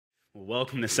Well,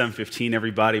 welcome to 715,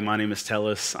 everybody. My name is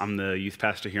Tellis. I'm the youth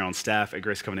pastor here on staff at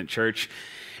Grace Covenant Church.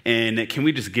 And can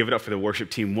we just give it up for the worship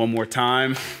team one more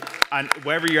time?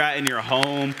 Wherever you're at in your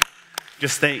home,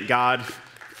 just thank God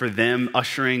for them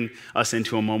ushering us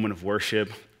into a moment of worship.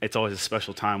 It's always a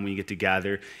special time when you get to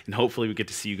gather, and hopefully we get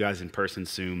to see you guys in person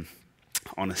soon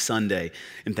on a Sunday.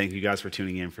 And thank you guys for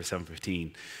tuning in for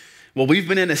 715. Well, we've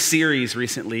been in a series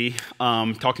recently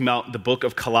talking about the book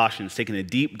of Colossians, taking a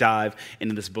deep dive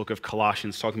into this book of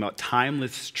Colossians, talking about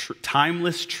timeless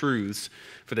truths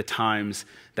for the times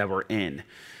that we're in.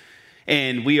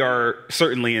 And we are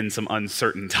certainly in some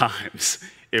uncertain times,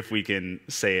 if we can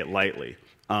say it lightly.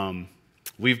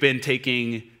 We've been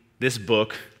taking this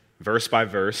book verse by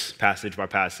verse, passage by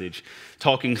passage,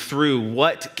 talking through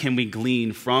what can we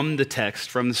glean from the text,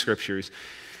 from the scriptures,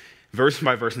 verse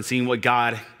by verse, and seeing what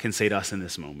God can say to us in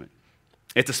this moment.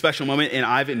 It's a special moment, and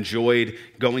I've enjoyed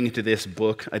going into this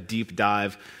book, a deep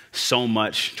dive, so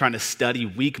much, trying to study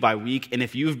week by week. And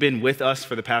if you've been with us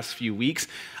for the past few weeks,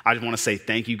 I just want to say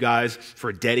thank you guys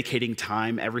for dedicating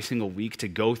time every single week to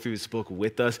go through this book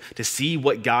with us, to see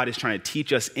what God is trying to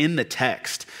teach us in the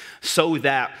text so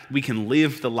that we can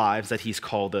live the lives that he's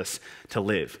called us to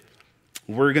live.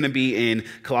 We're going to be in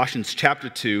Colossians chapter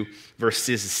 2,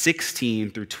 verses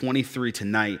 16 through 23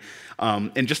 tonight.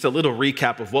 And just a little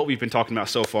recap of what we've been talking about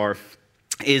so far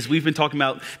is we've been talking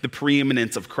about the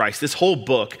preeminence of Christ. This whole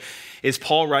book is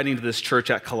Paul writing to this church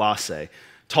at Colossae,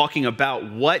 talking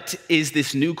about what is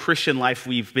this new Christian life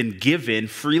we've been given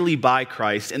freely by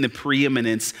Christ and the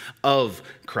preeminence of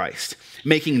Christ,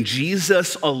 making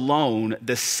Jesus alone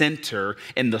the center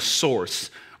and the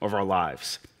source of our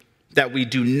lives. That we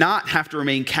do not have to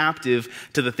remain captive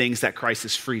to the things that Christ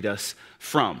has freed us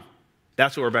from.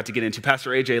 That's what we're about to get into. Pastor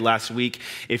AJ last week,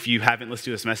 if you haven't listened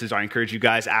to this message, I encourage you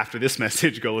guys after this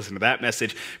message, go listen to that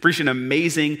message. Preached an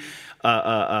amazing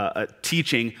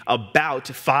teaching about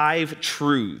 5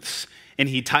 truths. And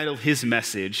he titled his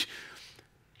message,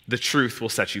 "The Truth Will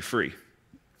Set You Free."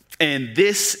 And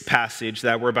this passage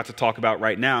that we're about to talk about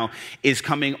right now is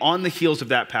coming on the heels of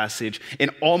that passage,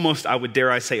 and almost, I would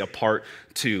dare I say, a part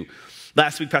 2.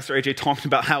 Last week, Pastor AJ talked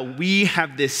about how we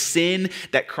have this sin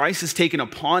that Christ has taken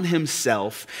upon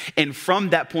himself, and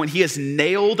from that point, he has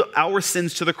nailed our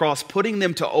sins to the cross, putting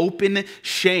them to open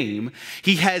shame.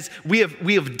 We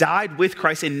have died with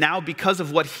Christ, and now because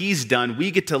of what he's done,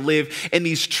 we get to live in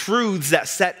these truths that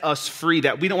set us free,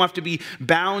 that we don't have to be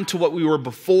bound to what we were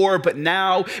before, but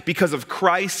now, because of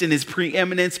Christ and his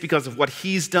preeminence, because of what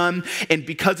he's done, and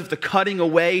because of the cutting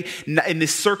away and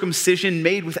this circumcision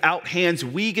made without hands,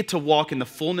 we get to walk in the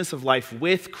fullness of life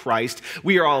with Christ.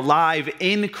 We are alive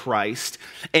in Christ,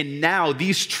 and now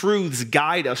these truths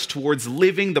guide us towards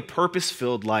living the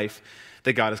purpose-filled life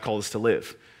that God has called us to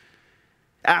live.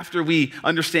 After we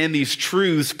understand these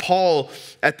truths, Paul,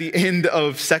 at the end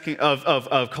of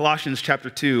Colossians chapter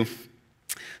 2,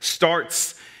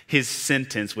 starts his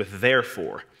sentence with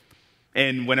 "therefore."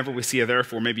 And whenever we see a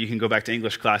 "therefore," maybe you can go back to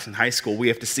English class in high school, we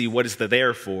have to see what is the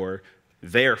therefore,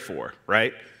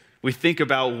 right? We think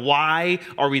about why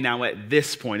are we now at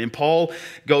this point? And Paul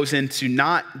goes into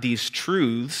not these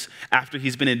truths after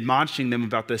he's been admonishing them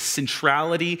about the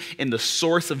centrality and the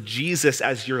source of Jesus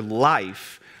as your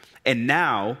life. And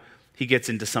now he gets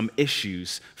into some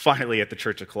issues finally at the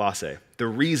church of Colossae, the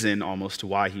reason almost to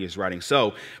why he is writing.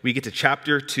 So we get to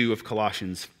chapter 2 of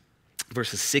Colossians,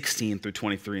 verses 16 through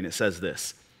 23, and it says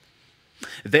this: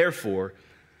 "Therefore,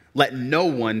 let no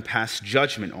one pass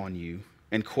judgment on you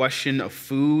in question of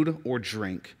food or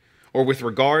drink, or with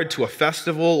regard to a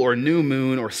festival or new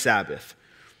moon or Sabbath.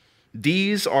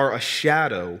 These are a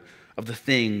shadow of the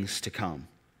things to come,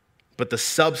 but the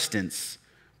substance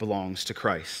belongs to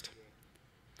Christ.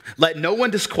 Let no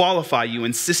one disqualify you,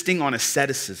 insisting on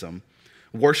asceticism,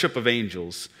 worship of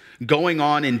angels, going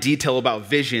on in detail about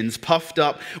visions, puffed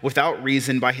up without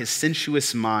reason by his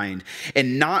sensuous mind,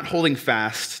 and not holding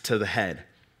fast to the head,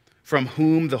 from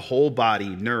whom the whole body,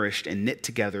 nourished and knit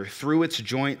together through its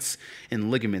joints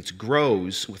and ligaments,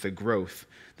 grows with a growth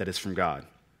that is from God."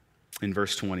 In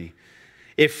verse 20,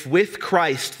 "If with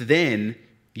Christ then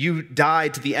you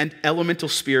died to the elemental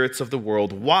spirits of the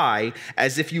world, why,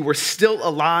 as if you were still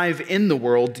alive in the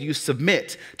world, do you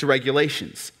submit to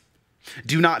regulations?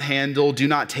 Do not handle, do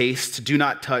not taste, do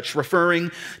not touch, referring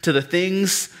to the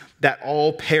things that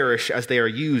all perish as they are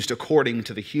used according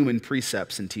to the human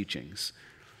precepts and teachings.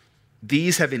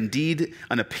 These have indeed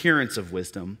an appearance of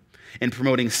wisdom in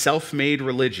promoting self-made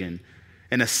religion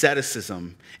and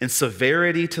asceticism and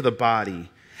severity to the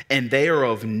body, and they are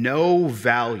of no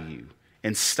value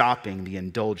in stopping the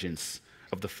indulgence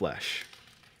of the flesh."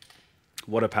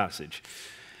 What a passage.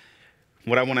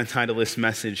 What I want to title this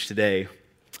message today,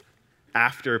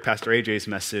 after Pastor AJ's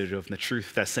message of the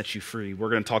truth that sets you free, we're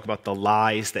going to talk about the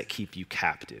lies that keep you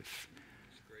captive.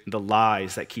 The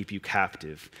lies that keep you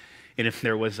captive. And if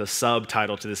there was a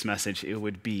subtitle to this message, it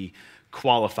would be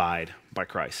Qualified by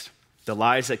Christ. The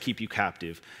lies that keep you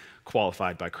captive,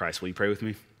 qualified by Christ. Will you pray with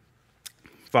me?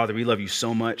 Father, we love you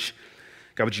so much.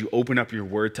 God, would you open up your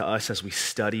word to us as we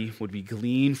study? Would we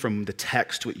glean from the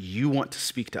text what you want to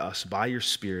speak to us by your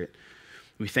Spirit?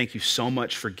 We thank you so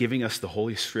much for giving us the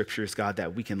Holy Scriptures, God,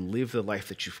 that we can live the life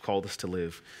that you've called us to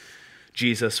live.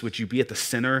 Jesus, would you be at the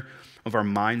center of our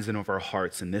minds and of our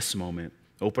hearts in this moment?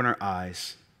 Open our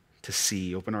eyes to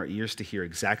see, open our ears to hear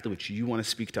exactly what you want to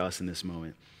speak to us in this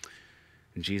moment.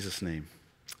 In Jesus' name,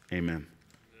 amen.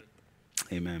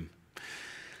 Amen.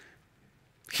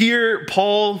 Here,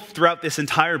 Paul, throughout this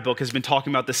entire book, has been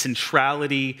talking about the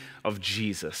centrality of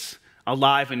Jesus,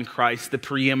 alive in Christ, the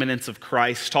preeminence of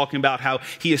Christ, talking about how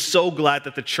he is so glad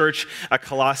that the church at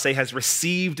Colossae has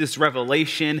received this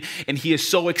revelation, and he is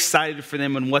so excited for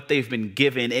them and what they've been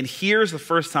given. And here's the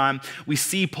first time we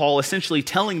see Paul essentially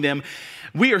telling them,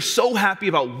 we are so happy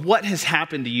about what has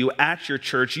happened to you at your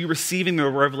church, you receiving the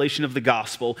revelation of the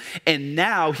gospel. And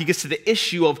now he gets to the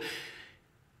issue of,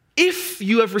 if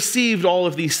you have received all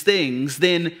of these things,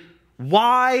 then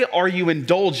why are you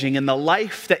indulging in the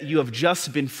life that you have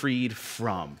just been freed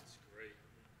from?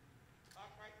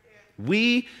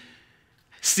 We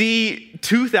see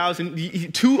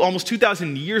almost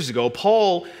 2,000 years ago,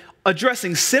 Paul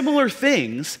addressing similar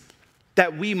things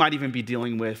that we might even be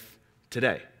dealing with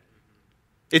today.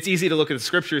 It's easy to look at the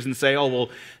scriptures and say, oh, well,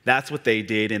 that's what they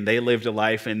did, and they lived a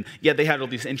life, and yet they had all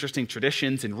these interesting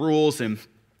traditions and rules, and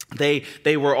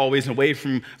They were always away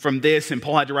from this, and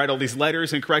Paul had to write all these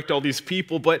letters and correct all these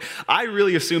people. But I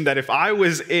really assume that if I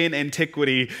was in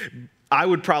antiquity, I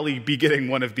would probably be getting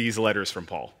one of these letters from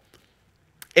Paul.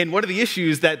 And one of the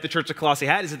issues that the church of Colossae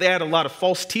had is that they had a lot of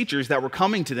false teachers that were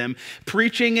coming to them,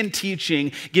 preaching and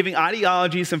teaching, giving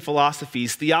ideologies and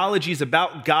philosophies, theologies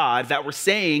about God that were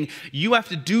saying, you have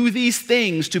to do these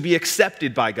things to be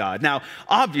accepted by God. Now,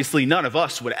 obviously, none of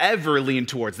us would ever lean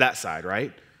towards that side,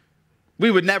 right? We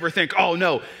would never think, oh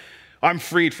no, I'm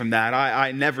freed from that.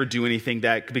 I never do anything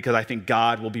that because I think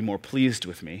God will be more pleased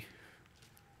with me.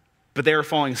 But they were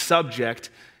falling subject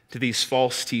to these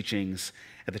false teachings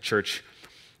at the church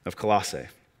of Colossae.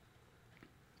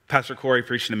 Pastor Corey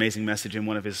preached an amazing message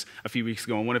a few weeks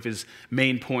ago, and one of his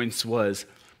main points was,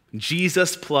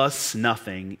 Jesus plus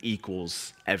nothing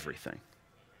equals everything.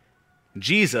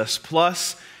 Jesus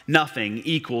plus nothing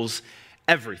equals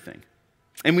everything.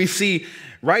 And we see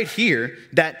right here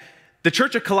that the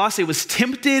church of Colossae was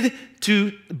tempted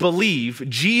to believe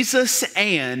Jesus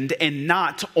and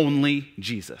not only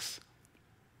Jesus.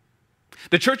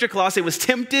 The church of Colossae was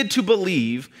tempted to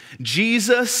believe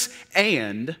Jesus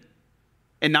and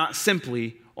not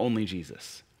simply only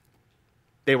Jesus.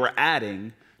 They were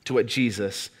adding to what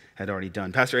Jesus had already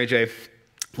done. Pastor AJ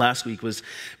last week was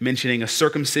mentioning a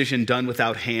circumcision done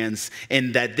without hands,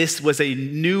 and that this was a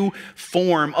new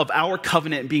form of our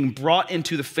covenant being brought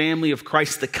into the family of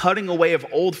Christ, the cutting away of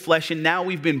old flesh, and now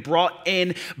we've been brought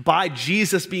in by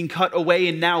Jesus being cut away,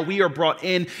 and now we are brought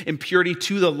in purity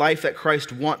to the life that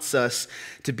Christ wants us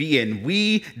to be in.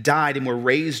 We died and were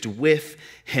raised with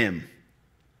him.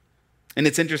 And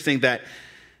it's interesting that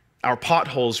our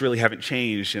potholes really haven't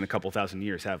changed in a couple thousand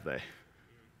years, have they?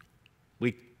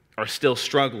 We are still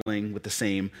struggling with the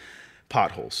same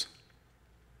potholes.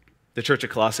 The church of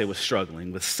Colossae was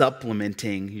struggling with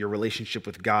supplementing your relationship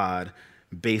with God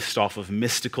based off of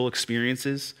mystical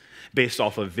experiences, based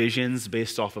off of visions,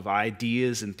 based off of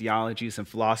ideas and theologies and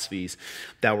philosophies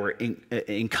that were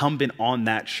incumbent on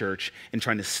that church and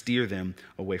trying to steer them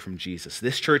away from Jesus.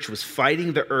 This church was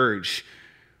fighting the urge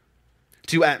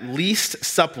to at least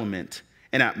supplement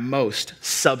and at most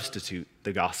substitute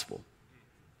the gospel.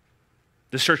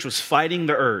 This church was fighting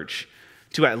the urge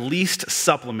to at least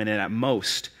supplement and at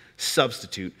most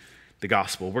substitute the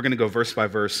gospel. We're going to go verse by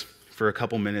verse for a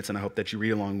couple minutes, and I hope that you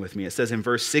read along with me. It says in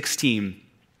verse 16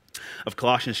 of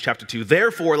Colossians chapter 2,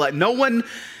 therefore let no one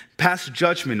pass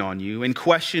judgment on you in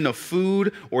question of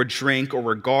food or drink or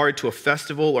regard to a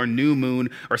festival or new moon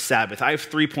or Sabbath. I have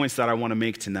 3 points that I want to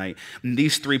make tonight. And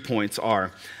these 3 points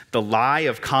are the lie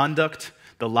of conduct,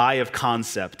 the lie of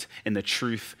concept, and the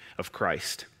truth of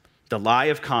Christ. The lie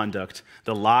of conduct,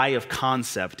 the lie of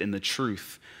concept, and the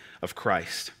truth of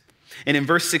Christ. And in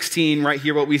verse 16, right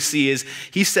here, what we see is,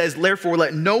 he says, therefore,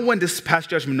 let no one pass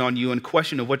judgment on you in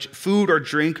question of what food or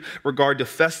drink regard to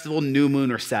festival, new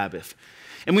moon, or Sabbath.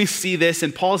 And we see this,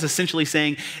 and Paul is essentially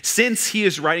saying, since he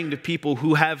is writing to people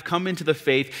who have come into the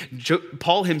faith,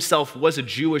 Paul himself was a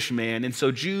Jewish man, and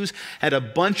so Jews had a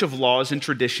bunch of laws and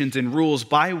traditions and rules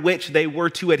by which they were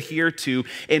to adhere to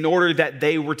in order that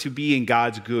they were to be in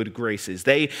God's good graces.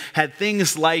 They had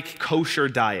things like kosher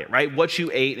diet, right? What you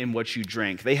ate and what you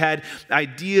drank. They had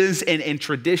ideas and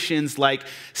traditions like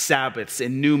Sabbaths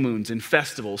and new moons and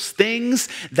festivals, things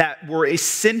that were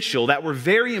essential, that were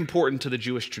very important to the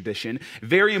Jewish tradition,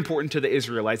 very important to the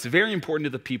Israelites, very important to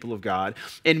the people of God.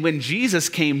 And when Jesus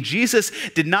came, Jesus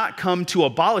did not come to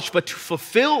abolish, but to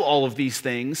fulfill all of these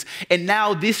things. And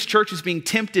now this church is being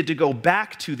tempted to go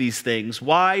back to these things.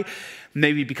 Why?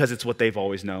 Maybe because it's what they've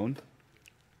always known.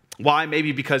 Why?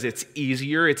 Maybe because it's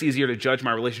easier. It's easier to judge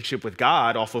my relationship with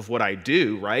God off of what I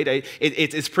do, right?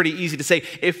 It's pretty easy to say,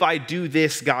 if I do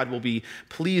this, God will be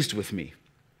pleased with me.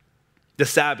 The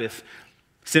Sabbath,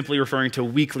 simply referring to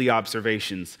weekly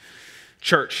observations.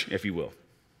 Church, if you will.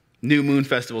 New moon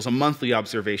festivals, a monthly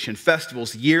observation.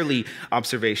 Festivals, yearly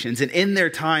observations. And in their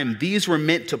time, these were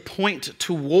meant to point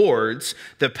towards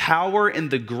the power and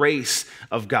the grace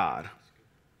of God.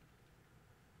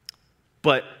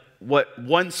 But what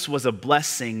once was a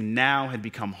blessing now had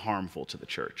become harmful to the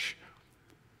church.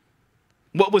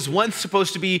 What was once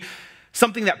supposed to be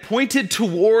something that pointed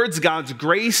towards God's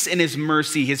grace and his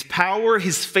mercy, his power,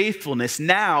 his faithfulness,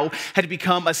 now had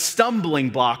become a stumbling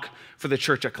block for the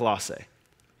church at Colossae.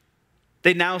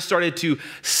 They now started to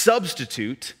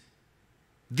substitute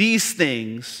these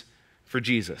things for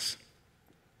Jesus.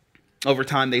 Over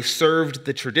time, they served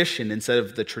the tradition instead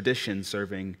of the tradition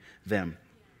serving them.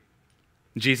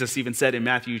 Jesus even said in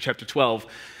Matthew chapter 12,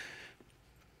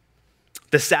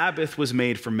 the Sabbath was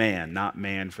made for man, not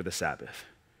man for the Sabbath.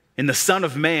 And the Son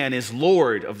of Man is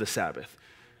Lord of the Sabbath.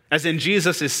 As in,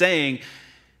 Jesus is saying,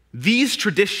 these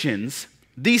traditions,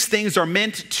 these things are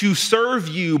meant to serve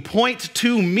you, point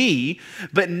to me,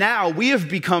 but now we have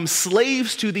become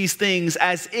slaves to these things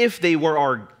as if they were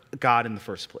our God in the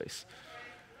first place.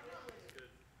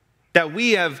 That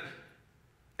we have,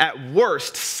 at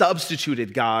worst,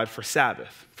 substituted God for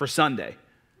Sabbath, for Sunday.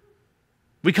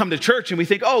 We come to church and we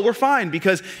think, oh, we're fine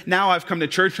because now I've come to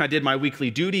church and I did my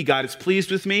weekly duty. God is pleased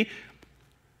with me.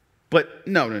 But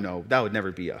no, that would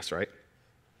never be us, right?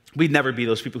 We'd never be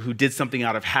those people who did something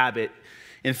out of habit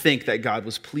and think that God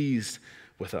was pleased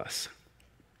with us.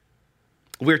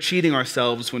 We're cheating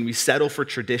ourselves when we settle for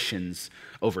traditions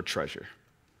over treasure.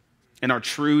 And our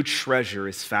true treasure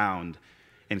is found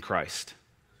in Christ.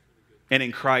 And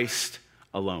in Christ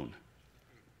alone.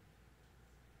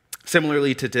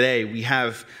 Similarly to today, we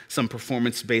have some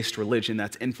performance-based religion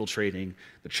that's infiltrating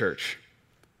the church.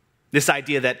 This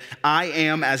idea that I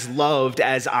am as loved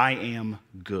as I am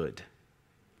good.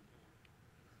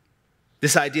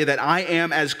 This idea that I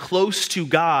am as close to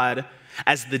God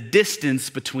as the distance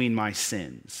between my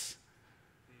sins.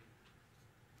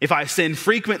 If I sin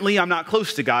frequently, I'm not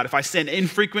close to God. If I sin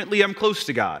infrequently, I'm close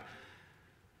to God.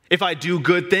 If I do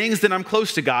good things, then I'm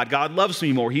close to God. God loves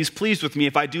me more. He's pleased with me.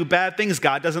 If I do bad things,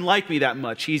 God doesn't like me that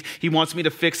much. He wants me to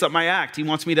fix up my act. He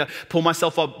wants me to pull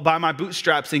myself up by my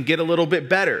bootstraps and get a little bit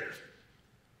better.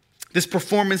 This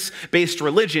performance-based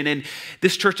religion, and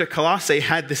this church at Colossae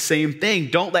had the same thing.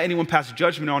 Don't let anyone pass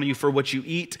judgment on you for what you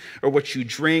eat or what you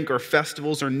drink or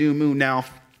festivals or new moon. Now,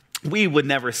 we would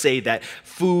never say that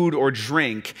food or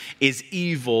drink is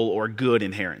evil or good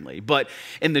inherently. But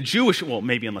in the Jewish, well,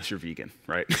 maybe unless you're vegan,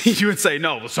 right? You would say,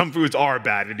 no, some foods are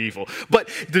bad and evil. But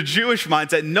the Jewish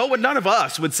mindset, none of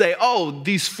us would say, oh,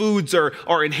 these foods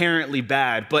are inherently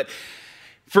bad. But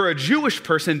for a Jewish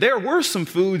person, there were some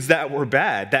foods that were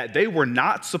bad, that they were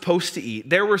not supposed to eat.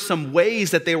 There were some ways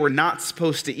that they were not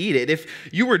supposed to eat it. If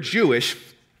you were Jewish,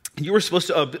 you were supposed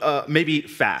to maybe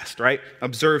fast, right?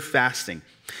 Observe fasting.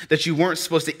 That you weren't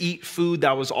supposed to eat food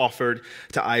that was offered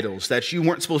to idols. That you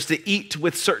weren't supposed to eat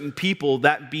with certain people,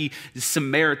 that be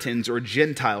Samaritans or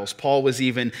Gentiles. Paul was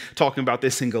even talking about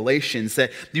this in Galatians,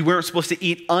 that you weren't supposed to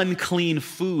eat unclean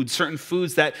food, certain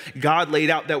foods that God laid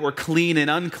out that were clean and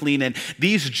unclean. And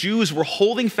these Jews were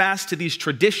holding fast to these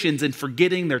traditions and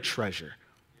forgetting their treasure.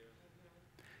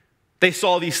 They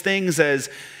saw these things as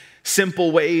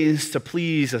simple ways to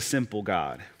please a simple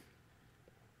God.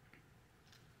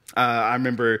 I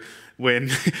remember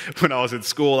when I was at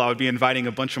school, I would be inviting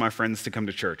a bunch of my friends to come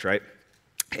to church, right?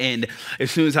 And as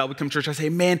soon as I would come to church, I'd say,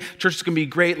 man, church is going to be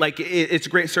great. Like, it's a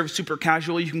great service, super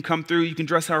casual. You can come through. You can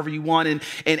dress however you want.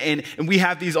 And we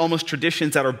have these almost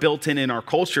traditions that are built in our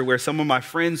culture where some of my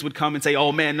friends would come and say,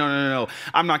 oh, man, no.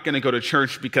 I'm not going to go to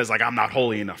church because, like, I'm not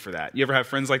holy enough for that. You ever have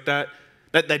friends like that?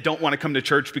 That don't want to come to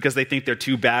church because they think they're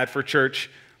too bad for church?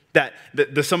 That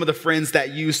some of the friends that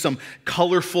use some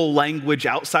colorful language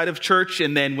outside of church,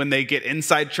 and then when they get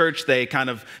inside church, they kind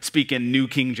of speak in New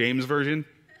King James Version,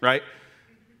 right?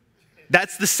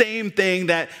 That's the same thing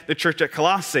that the church at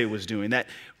Colossae was doing, that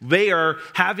they are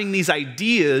having these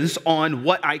ideas on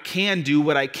what I can do,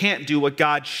 what I can't do, what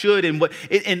God should,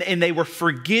 and they were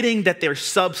forgetting that their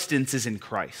substance is in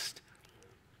Christ.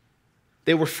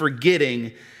 They were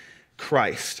forgetting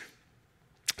Christ.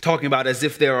 Talking about as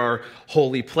if there are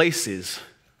holy places,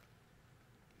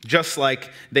 just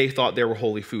like they thought there were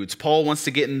holy foods. Paul wants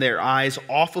to get in their eyes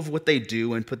off of what they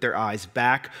do and put their eyes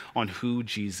back on who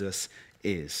Jesus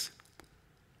is.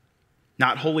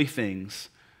 Not holy things,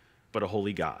 but a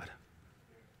holy God.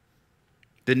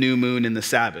 The new moon and the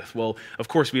Sabbath. Well, of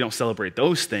course we don't celebrate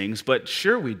those things, but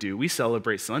sure we do. We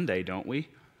celebrate Sunday, don't we?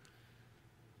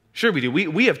 Sure we do.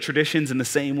 We have traditions in the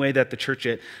same way that the church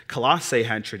at Colossae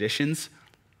had traditions.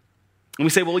 And we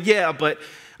say, well, yeah, but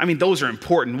I mean, those are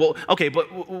important. Well, okay, but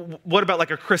what about like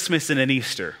a Christmas and an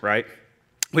Easter, right?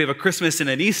 We have a Christmas and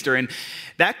an Easter, and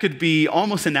that could be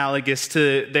almost analogous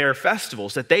to their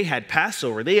festivals, that they had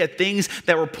Passover. They had things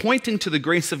that were pointing to the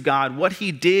grace of God, what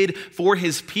he did for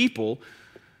his people.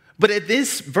 But at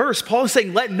this verse, Paul is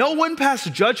saying, let no one pass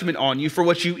judgment on you for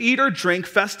what you eat or drink,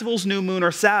 festivals, new moon,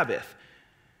 or Sabbath.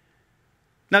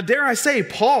 Now, dare I say,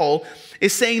 Paul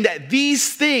is saying that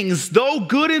these things, though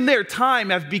good in their time,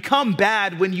 have become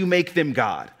bad when you make them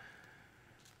God.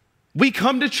 We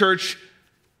come to church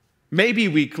maybe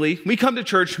weekly. We come to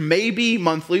church maybe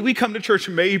monthly. We come to church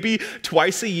maybe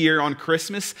twice a year on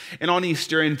Christmas and on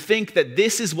Easter and think that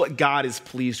this is what God is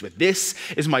pleased with. This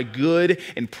is my good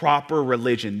and proper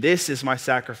religion. This is my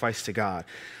sacrifice to God.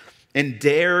 And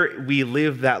dare we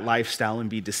live that lifestyle and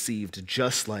be deceived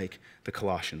just like the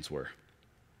Colossians were.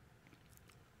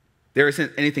 There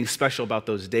isn't anything special about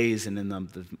those days in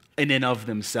and of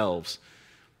themselves.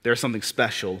 There's something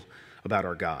special about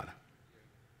our God.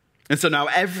 And so now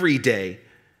every day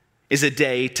is a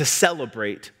day to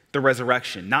celebrate the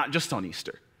resurrection, not just on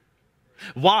Easter.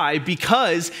 Why?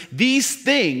 Because these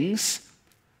things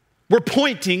were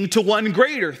pointing to one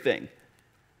greater thing.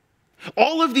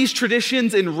 All of these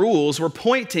traditions and rules were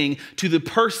pointing to the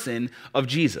person of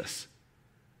Jesus.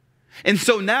 And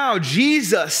so now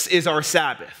Jesus is our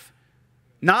Sabbath.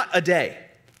 Not a day.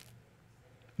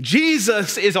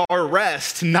 Jesus is our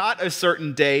rest, not a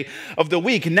certain day of the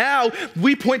week. Now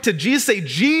we point to Jesus, say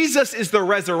Jesus is the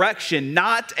resurrection,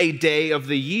 not a day of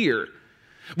the year.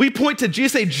 We point to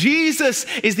Jesus, say Jesus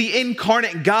is the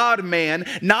incarnate God-man,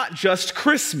 not just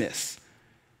Christmas.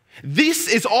 This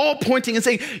is all pointing and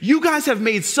saying, you guys have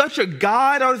made such a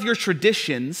God out of your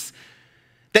traditions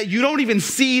that you don't even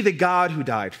see the God who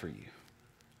died for you.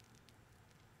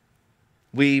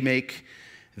 We make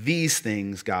these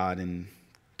things God and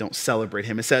don't celebrate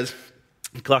him. It says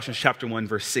in Colossians chapter 1,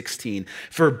 verse 16,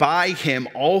 for by him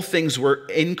all things were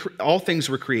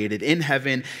created in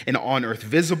heaven and on earth,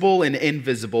 visible and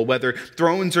invisible, whether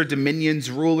thrones or dominions,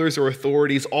 rulers or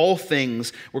authorities, all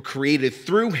things were created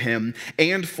through him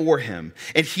and for him.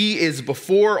 And he is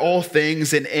before all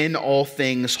things, and in all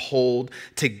things hold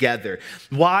together.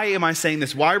 Why am I saying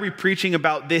this? Why are we preaching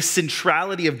about this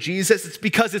centrality of Jesus? It's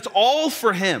because it's all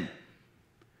for him.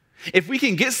 If we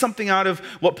can get something out of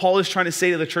what Paul is trying to say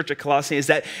to the church at Colossae, is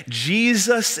that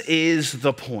Jesus is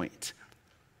the point.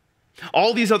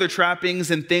 All these other trappings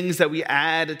and things that we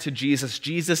add to Jesus,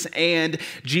 Jesus and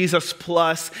Jesus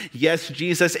plus, yes,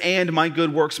 Jesus and my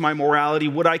good works, my morality,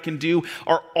 what I can do,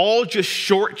 are all just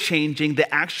shortchanging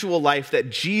the actual life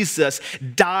that Jesus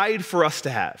died for us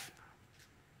to have.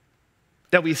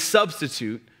 That we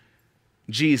substitute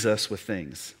Jesus with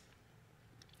things.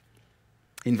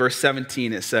 In verse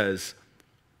 17, it says,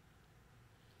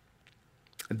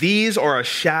 these are a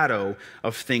shadow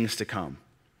of things to come,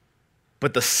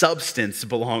 but the substance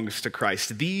belongs to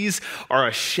Christ. These are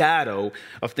a shadow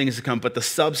of things to come, but the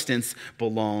substance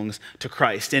belongs to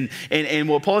Christ. And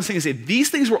what Paul is saying is that these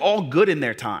things were all good in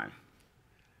their time.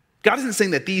 God isn't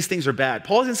saying that these things are bad.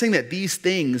 Paul isn't saying that these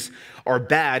things are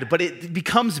bad, but it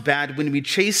becomes bad when we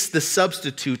chase the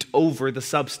substitute over the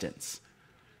substance.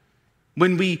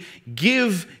 When we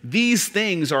give these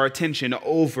things our attention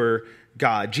over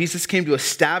God. Jesus came to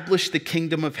establish the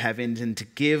kingdom of heaven and to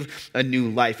give a new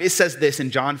life. It says this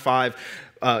in John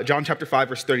chapter 5,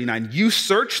 verse 39. You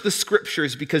search the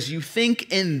scriptures because you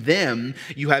think in them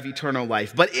you have eternal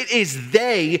life, but it is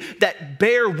they that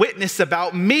bear witness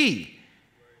about me.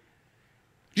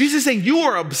 Jesus is saying you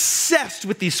are obsessed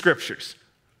with these scriptures.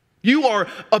 You are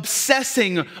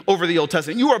obsessing over the Old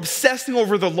Testament. You are obsessing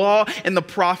over the law and the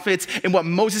prophets and what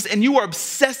Moses, and you are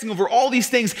obsessing over all these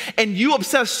things, and you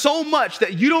obsess so much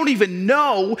that you don't even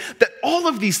know that all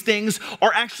of these things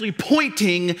are actually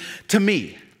pointing to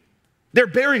me. They're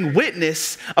bearing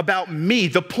witness about me.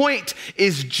 The point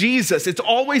is Jesus. It's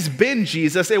always been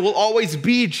Jesus. It will always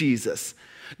be Jesus.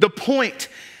 The point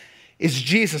is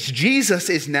Jesus. Jesus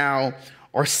is now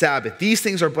our Sabbath. These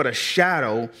things are but a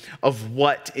shadow of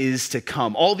what is to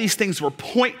come. All these things were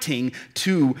pointing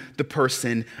to the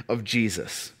person of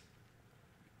Jesus.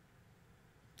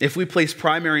 If we place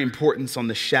primary importance on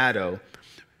the shadow,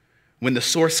 when the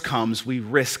source comes, we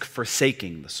risk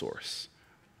forsaking the source.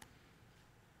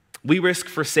 We risk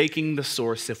forsaking the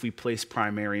source if we place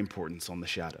primary importance on the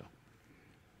shadow.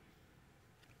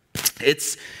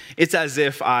 It's as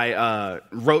if I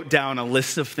wrote down a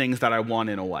list of things that I want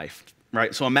in a wife.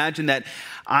 Right? So imagine that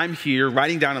I'm here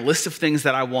writing down a list of things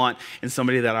that I want in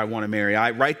somebody that I want to marry.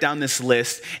 I write down this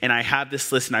list, and I have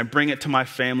this list, and I bring it to my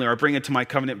family, or I bring it to my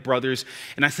covenant brothers,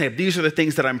 and I say, these are the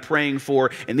things that I'm praying for,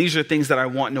 and these are the things that I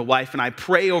want in a wife, and I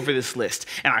pray over this list,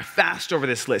 and I fast over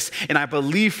this list, and I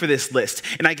believe for this list,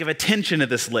 and I give attention to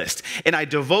this list, and I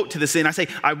devote to this, and I say,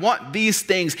 I want these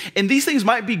things, and these things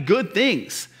might be good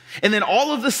things. And then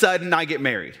all of a sudden, I get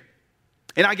married.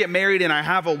 And I get married and I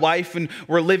have a wife and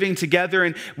we're living together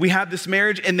and we have this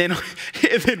marriage. And then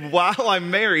while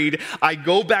I'm married, I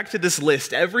go back to this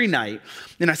list every night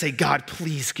and I say, God,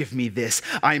 please give me this.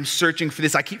 I am searching for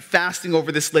this. I keep fasting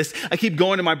over this list. I keep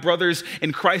going to my brothers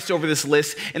in Christ over this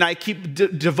list. And I keep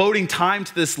devoting time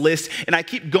to this list. And I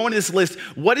keep going to this list.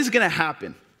 What is going to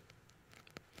happen?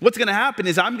 What's going to happen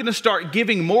is I'm going to start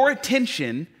giving more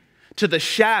attention to the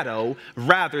shadow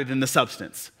rather than the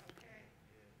substance.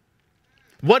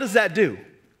 What does that do?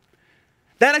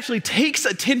 That actually takes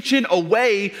attention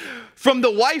away from the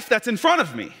wife that's in front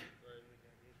of me.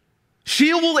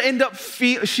 She'll end up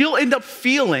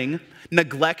feeling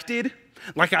neglected,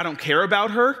 like I don't care about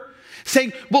her,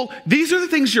 saying, well, these are the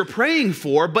things you're praying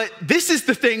for, but this is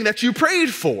the thing that you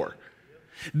prayed for.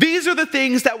 These are the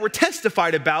things that were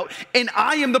testified about, and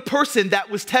I am the person that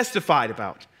was testified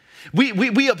about.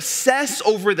 We obsess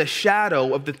over the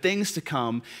shadow of the things to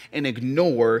come and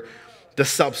ignore the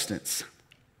substance.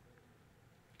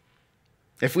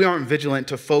 If we aren't vigilant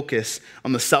to focus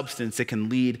on the substance, it can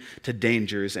lead to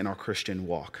dangers in our Christian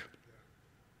walk.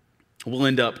 We'll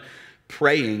end up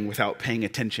praying without paying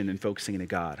attention and focusing on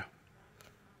God.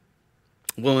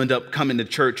 We'll end up coming to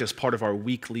church as part of our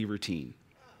weekly routine.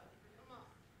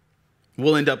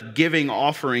 We'll end up giving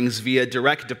offerings via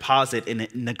direct deposit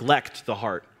and neglect the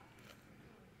heart.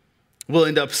 We'll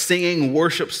end up singing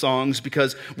worship songs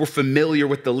because we're familiar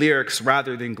with the lyrics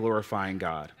rather than glorifying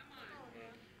God.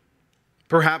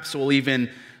 Perhaps we'll even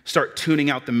start tuning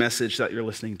out the message that you're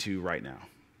listening to right now.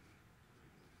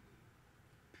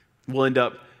 We'll end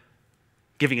up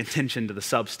giving attention to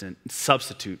the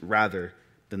substitute rather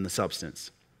than the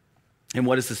substance. And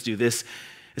what does this do? This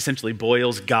essentially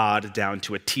boils God down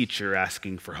to a teacher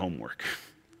asking for homework.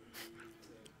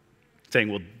 Saying,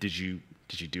 well, did you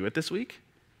do it this week?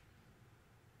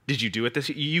 Did you do it this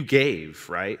week? You gave,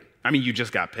 right? I mean, you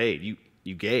just got paid.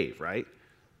 You gave, right?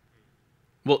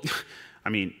 Well, I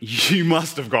mean, you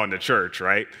must have gone to church,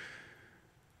 right?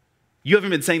 You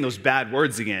haven't been saying those bad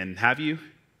words again, have you?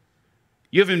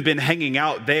 You haven't been hanging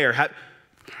out there.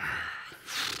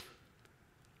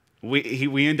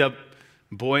 We end up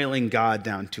boiling God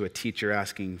down to a teacher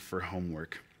asking for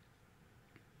homework.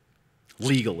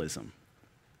 Legalism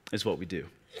is what we do.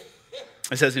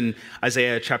 It says in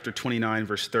Isaiah chapter 29,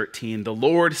 verse 13, the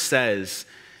Lord says,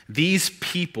 these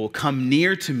people come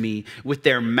near to me with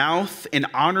their mouth and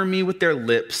honor me with their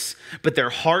lips, but their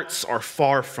hearts are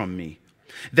far from me.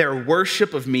 Their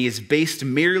worship of me is based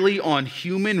merely on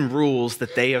human rules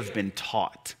that they have been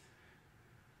taught.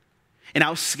 And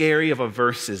how scary of a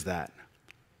verse is that?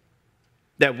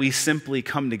 That we simply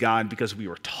come to God because we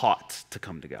were taught to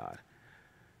come to God.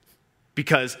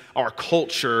 Because our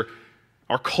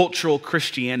cultural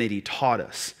Christianity taught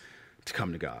us to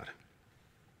come to God.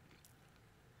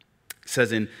 It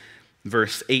says in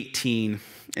verse 18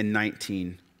 and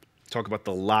 19, talk about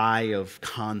the lie of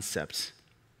concepts.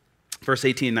 Verse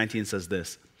 18 and 19 says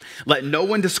this, let no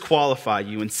one disqualify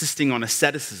you, insisting on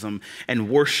asceticism and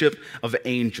worship of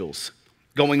angels,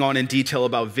 going on in detail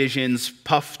about visions,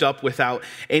 puffed up without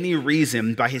any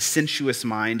reason by his sensuous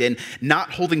mind, and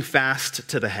not holding fast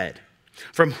to the head,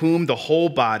 from whom the whole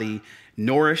body,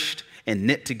 nourished and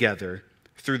knit together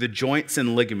through the joints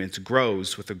and ligaments,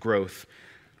 grows with a growth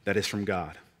that is from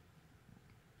God.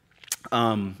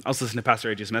 I was listening to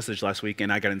Pastor AJ's message last week,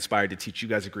 and I got inspired to teach you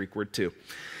guys a Greek word too.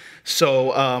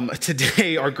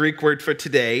 Today, our Greek word for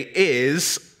today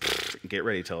is, get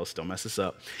ready, Tellus, don't mess this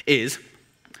up, is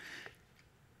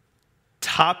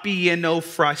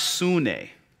tapienophrasune.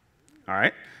 All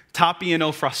right?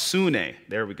 Tapienophrasune.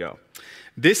 There we go.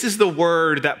 This is the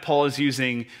word that Paul is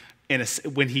using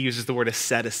when he uses the word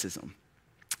asceticism.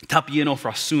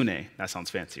 Tapienophrasune. That sounds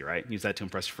fancy, right? Use that to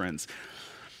impress friends.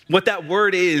 What that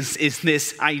word is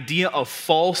this idea of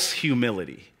false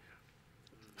humility.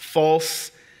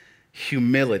 False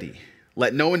humility.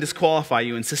 Let no one disqualify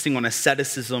you, insisting on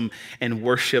asceticism and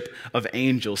worship of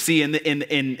angels. See,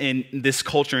 in this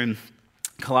culture in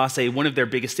Colossae, one of their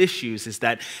biggest issues is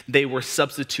that they were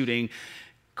substituting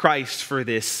Christ for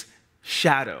this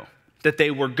shadow, that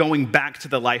they were going back to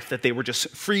the life that they were just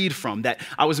freed from, that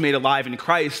I was made alive in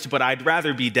Christ, but I'd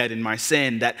rather be dead in my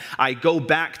sin, that I go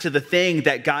back to the thing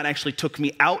that God actually took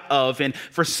me out of. And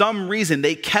for some reason,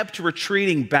 they kept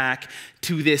retreating back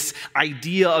to this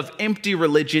idea of empty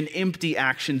religion, empty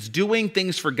actions, doing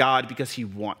things for God because he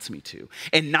wants me to,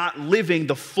 and not living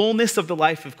the fullness of the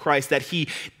life of Christ that he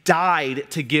died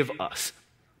to give us.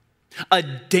 A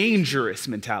dangerous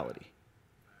mentality.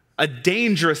 A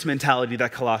dangerous mentality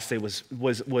that Colossae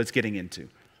was getting into.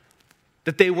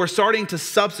 That they were starting to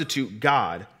substitute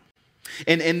God.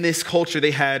 And in this culture, they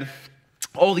had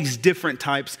all these different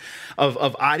types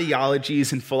of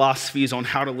ideologies and philosophies on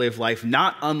how to live life,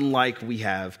 not unlike we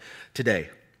have today.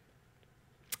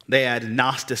 They had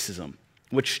Gnosticism,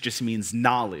 which just means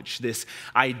knowledge. This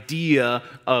idea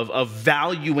of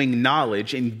valuing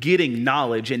knowledge and getting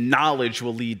knowledge, and knowledge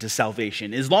will lead to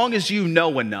salvation. As long as you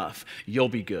know enough, you'll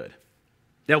be good.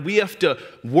 Now, we have to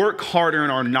work harder in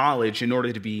our knowledge in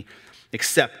order to be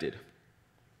accepted.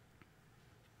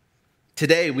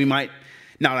 Today, we might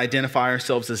not identify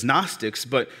ourselves as Gnostics,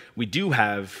 but we do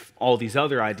have all these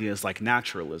other ideas like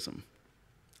naturalism,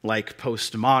 like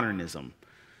postmodernism,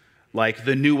 like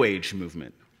the New Age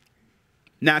movement.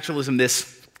 Naturalism,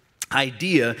 this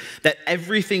idea that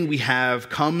everything we have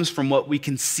comes from what we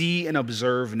can see and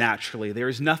observe naturally. There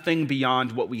is nothing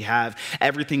beyond what we have.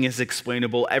 Everything is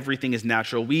explainable. Everything is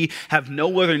natural. We have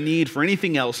no other need for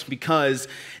anything else because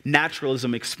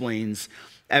naturalism explains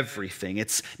everything.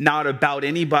 It's not about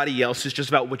anybody else. It's just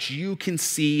about what you can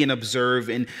see and observe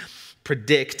and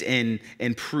predict and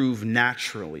prove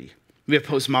naturally. We have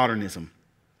postmodernism.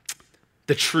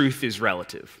 The truth is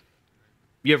relative.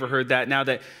 You ever heard that? Now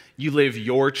that you live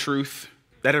your truth,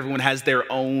 that everyone has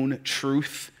their own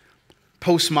truth.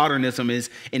 Postmodernism is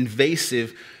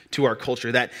invasive to our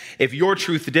culture, that if your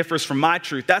truth differs from my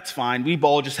truth, that's fine. We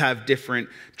all just have different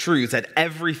truths, that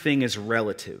everything is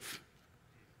relative.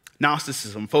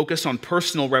 Gnosticism, focused on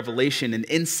personal revelation and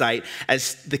insight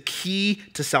as the key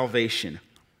to salvation.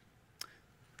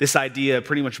 This idea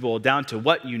pretty much boiled down to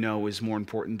what you know is more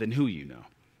important than who you know.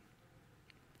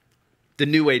 The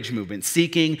New Age movement,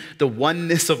 seeking the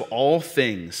oneness of all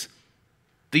things.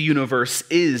 The universe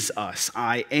is us.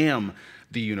 I am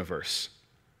the universe.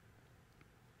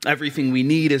 Everything we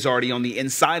need is already on the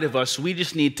inside of us. We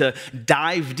just need to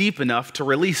dive deep enough to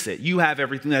release it. You have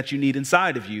everything that you need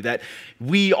inside of you, that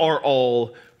we are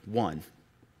all one.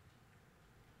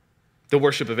 The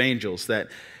worship of angels, that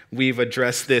we've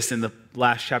addressed this in the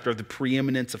last chapter of the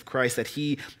preeminence of Christ, that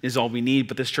he is all we need,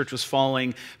 but this church was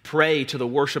falling prey to the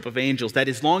worship of angels, that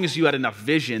as long as you had enough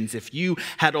visions, if you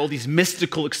had all these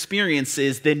mystical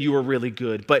experiences, then you were really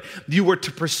good. But you were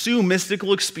to pursue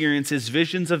mystical experiences,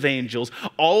 visions of angels,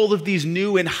 all of these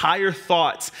new and higher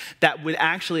thoughts that would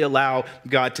actually allow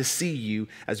God to see you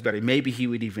as better. Maybe he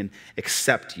would even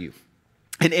accept you.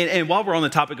 And while we're on the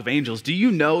topic of angels, do you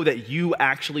know that you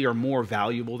actually are more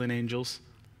valuable than angels?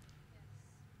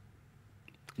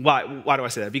 Why do I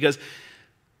say that? Because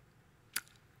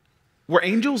were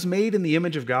angels made in the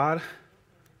image of God?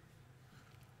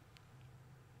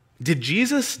 Did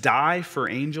Jesus die for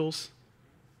angels?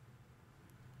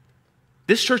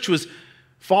 This church was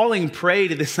falling prey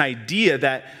to this idea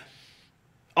that,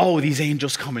 oh, these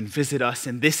angels come and visit us,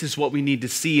 and this is what we need to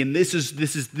see, and this is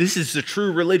the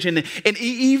true religion. And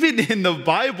even in the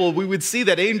Bible, we would see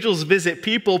that angels visit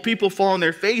people. People fall on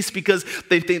their face because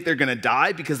they think they're going to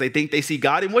die, because they think they see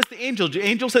God. And what's the angel? The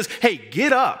angel says, hey,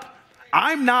 get up.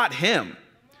 I'm not him.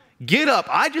 Get up.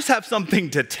 I just have something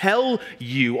to tell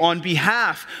you on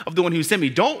behalf of the one who sent me.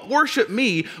 Don't worship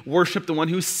me. Worship the one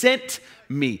who sent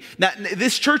me. Now,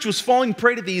 this church was falling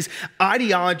prey to these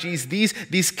ideologies,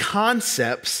 these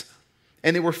concepts,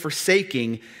 and they were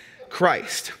forsaking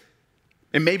Christ.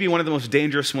 And maybe one of the most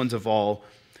dangerous ones of all,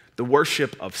 the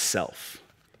worship of self.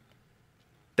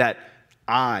 That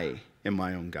I am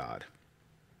my own God.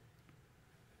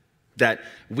 that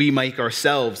we make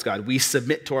ourselves God. We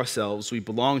submit to ourselves. We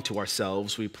belong to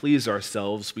ourselves. We please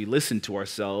ourselves. We listen to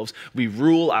ourselves. We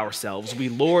rule ourselves. We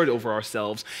lord over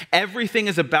ourselves. Everything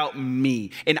is about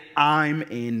me, and I'm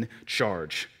in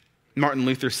charge. Martin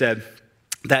Luther said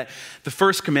that the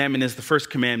first commandment is the first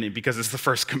commandment because it's the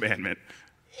first commandment.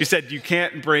 He said you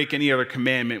can't break any other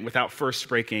commandment without first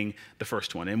breaking the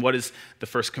first one. And what is the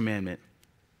first commandment?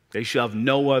 They shall have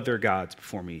no other gods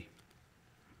before me.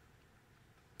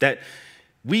 That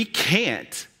we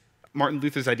can't, Martin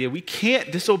Luther's idea, we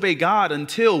can't disobey God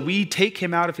until we take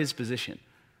him out of his position.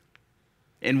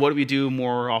 And what do we do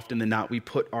more often than not? We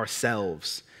put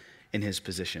ourselves in his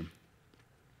position.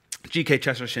 G.K.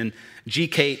 Chesterton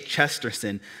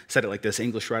said it like this,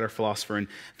 English writer, philosopher, and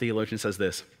theologian says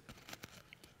this.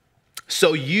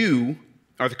 So you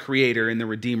are the creator and the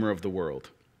redeemer of the world.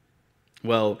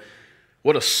 Well,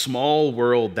 what a small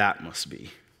world that must be.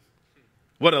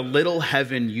 What a little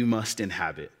heaven you must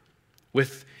inhabit,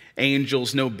 with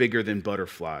angels no bigger than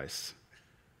butterflies.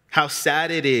 How sad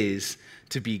it is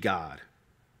to be God,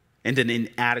 and an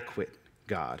inadequate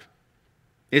God.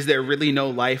 Is there really no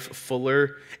life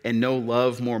fuller and no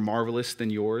love more marvelous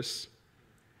than yours?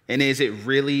 And is it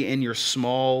really in your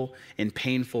small and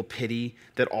painful pity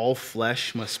that all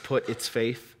flesh must put its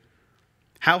faith?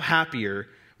 How happier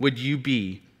would you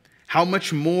be? How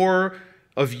much more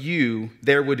of you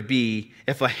there would be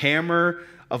if a hammer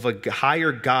of a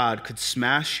higher God could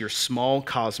smash your small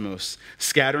cosmos,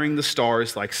 scattering the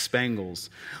stars like spangles,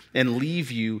 and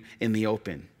leave you in the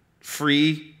open,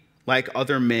 free like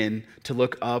other men to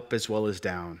look up as well as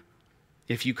down.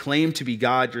 If you claim to be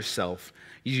God yourself,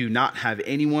 you do not have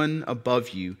anyone above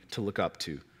you to look up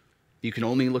to. You can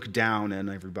only look down on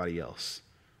everybody else.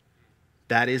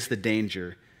 That is the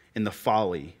danger and the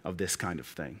folly of this kind of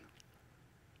thing.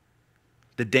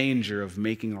 The danger of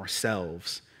making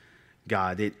ourselves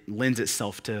God. It lends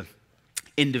itself to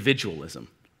individualism.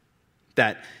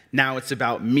 That now it's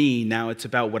about me, now it's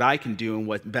about what I can do and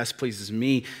what best pleases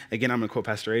me. Again, I'm going to quote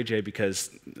Pastor AJ because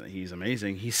he's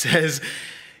amazing. He says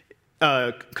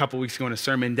a couple weeks ago in a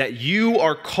sermon that you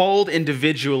are called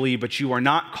individually, but you are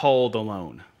not called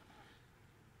alone.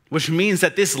 Which means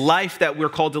that this life that we're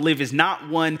called to live is not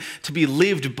one to be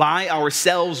lived by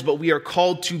ourselves, but we are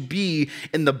called to be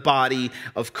in the body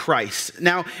of Christ.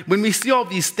 Now, when we see all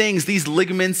these things, these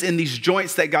ligaments and these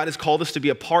joints that God has called us to be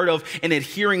a part of and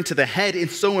adhering to the head,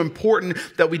 it's so important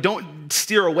that we don't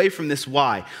steer away from this.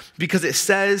 Why? Because it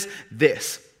says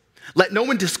this, let no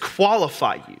one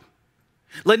disqualify you.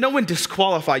 Let no one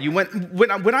disqualify you.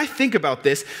 When I think about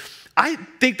this, I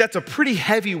think that's a pretty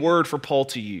heavy word for Paul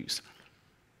to use.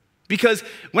 Because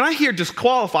when I hear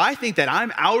disqualify, I think that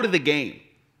I'm out of the game,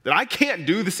 that I can't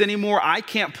do this anymore, I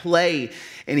can't play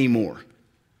anymore.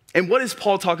 And what is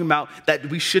Paul talking about? That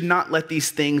we should not let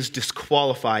these things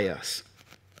disqualify us.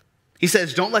 He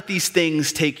says, don't let these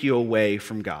things take you away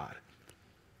from God.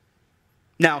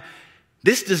 Now,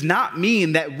 this does not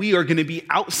mean that we are going to be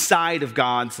outside of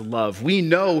God's love. We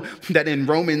know that in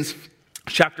Romans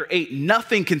chapter 8,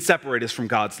 nothing can separate us from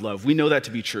God's love. We know that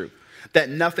to be true. That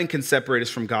nothing can separate us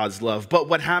from God's love. But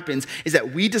what happens is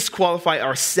that we disqualify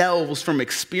ourselves from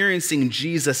experiencing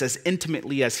Jesus as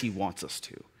intimately as he wants us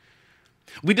to.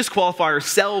 We disqualify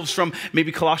ourselves from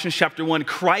maybe Colossians chapter 1,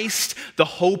 Christ, the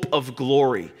hope of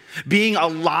glory. Being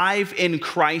alive in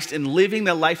Christ and living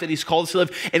the life that he's called us to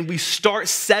live. And we start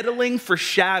settling for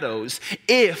shadows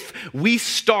if we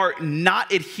start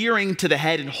not adhering to the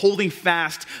head and holding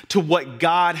fast to what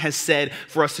God has said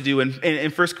for us to do.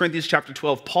 In 1 Corinthians chapter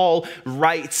 12, Paul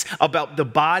writes about the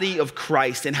body of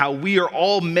Christ and how we are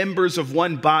all members of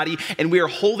one body and we are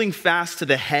holding fast to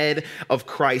the head of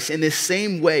Christ. In this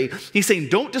same way, he's saying,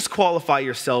 don't disqualify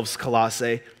yourselves,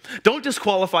 Colossae. Don't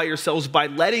disqualify yourselves by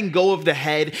letting go of the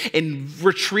head and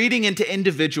retreating into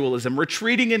individualism,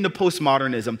 retreating into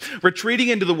postmodernism, retreating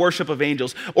into the worship of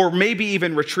angels, or maybe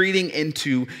even retreating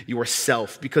into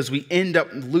yourself, because we end up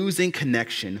losing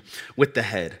connection with the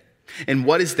head. And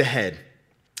what is the head?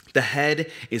 The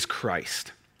head is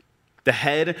Christ. The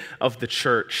head of the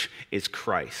church is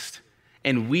Christ.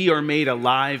 And we are made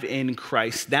alive in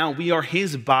Christ. Now we are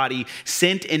his body,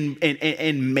 sent and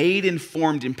made and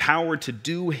formed, empowered to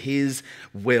do his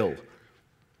will.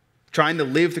 Trying to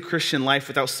live the Christian life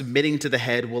without submitting to the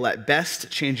head will at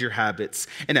best change your habits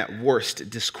and at worst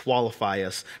disqualify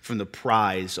us from the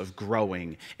prize of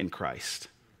growing in Christ.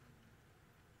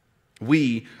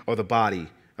 We are the body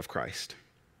of Christ.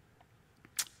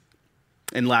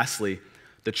 And lastly,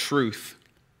 the truth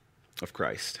of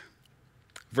Christ.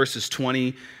 Verses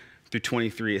 20 through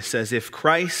 23, it says, if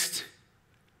Christ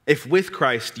If with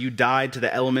Christ you died to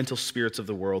the elemental spirits of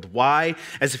the world, why,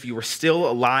 as if you were still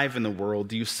alive in the world,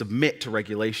 do you submit to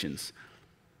regulations?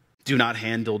 Do not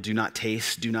handle, do not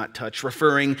taste, do not touch,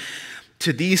 referring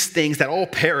to these things that all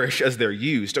perish as they're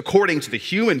used, according to the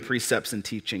human precepts and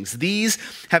teachings. These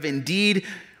have indeed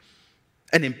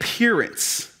an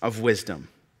appearance of wisdom.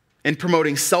 In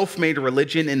promoting self-made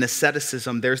religion and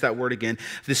asceticism, there's that word again,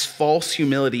 this false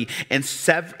humility and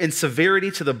severity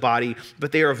to the body,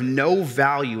 but they are of no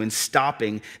value in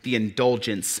stopping the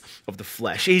indulgence of the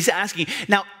flesh. He's asking,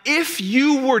 now, if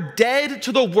you were dead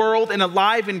to the world and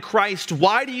alive in Christ,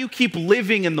 why do you keep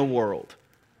living in the world?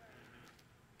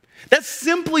 That's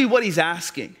simply what he's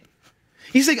asking.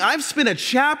 He's saying, I've spent a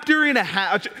chapter and a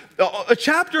half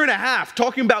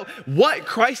talking about what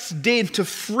Christ did to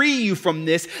free you from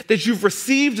this, that you've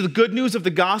received the good news of the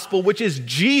gospel, which is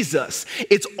Jesus.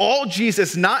 It's all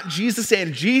Jesus, not Jesus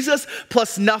and Jesus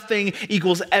plus nothing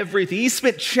equals everything. He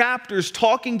spent chapters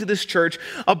talking to this church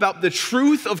about the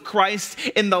truth of Christ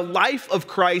and the life of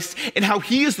Christ and how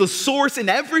he is the source in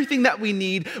everything that we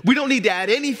need. We don't need to add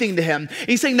anything to him. And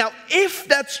he's saying, now, if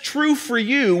that's true for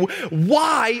you,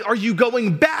 why are you going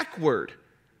backward?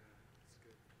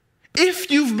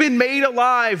 If you've been made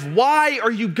alive, why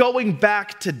are you going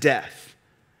back to death?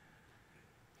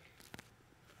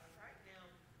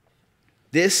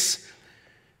 This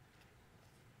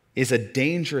is a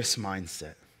dangerous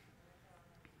mindset.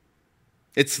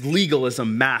 It's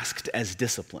legalism masked as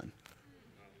discipline.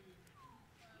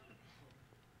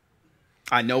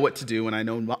 I know what to do and I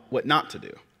know what not to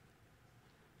do.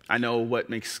 I know what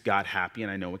makes God happy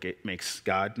and I know what makes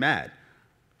God mad.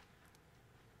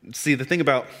 See, the thing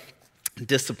about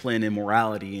discipline and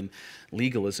morality and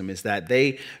legalism is that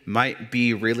they might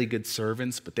be really good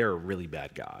servants, but they're a really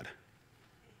bad God.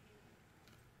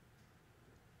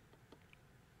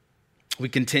 We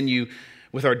continue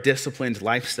with our disciplined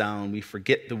lifestyle and we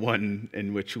forget the one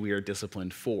in which we are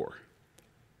disciplined for.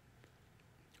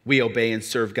 We obey and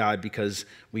serve God because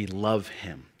we love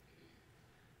him,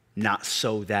 not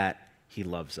so that he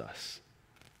loves us.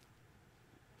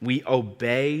 We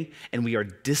obey and we are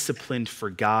disciplined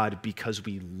for God because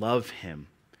we love him,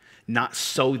 not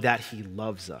so that he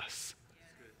loves us.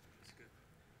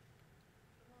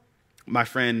 My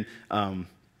friend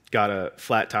got a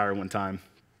flat tire one time,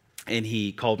 and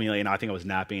he called me, and I think I was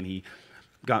napping, and he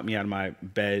got me out of my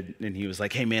bed, and he was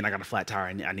like, hey, man, I got a flat tire.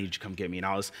 I need you to come get me. And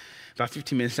I was about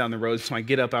 15 minutes down the road, so I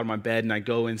get up out of my bed, and I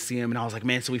go and see him, and I was like,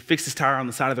 man, so we fix this tire on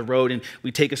the side of the road, and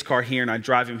we take his car here, and I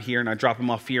drive him here, and I drop him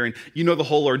off here, and you know the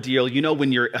whole ordeal. You know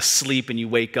when you're asleep and you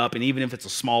wake up, and even if it's a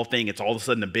small thing, it's all of a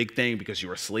sudden a big thing because you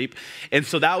were asleep. And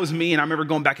so that was me, and I remember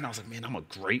going back, and I was like, man, I'm a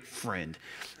great friend.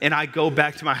 And I go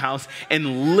back to my house,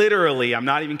 and literally, I'm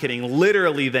not even kidding,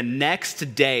 literally the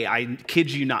next day, I kid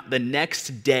you not, the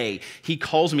next day, he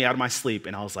calls me out of my sleep,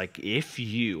 and I was like,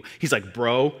 he's like,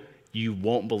 bro, you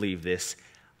won't believe this.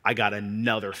 I got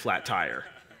another flat tire.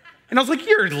 And I was like,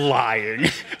 you're lying.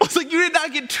 I was like, you did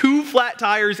not get 2 flat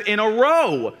tires in a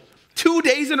row. 2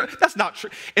 days in a row. That's not true.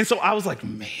 And so I was like,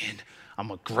 man,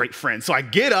 I'm a great friend. So I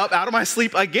get up out of my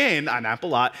sleep again. I nap a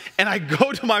lot. And I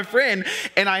go to my friend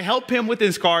and I help him with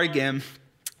his car again.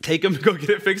 Take him to go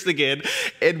get it fixed again.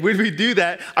 And when we do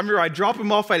that, I remember I drop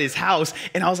him off at his house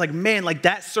and I was like, man, like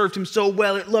that served him so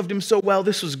well. It loved him so well.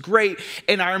 This was great.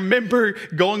 And I remember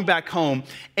going back home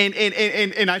and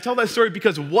I tell that story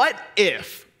because what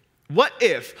if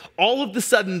all of a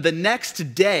sudden the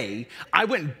next day I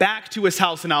went back to his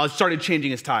house and I started changing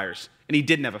his tires and he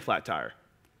didn't have a flat tire?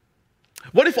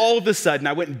 What if all of a sudden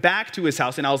I went back to his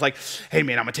house and I was like, hey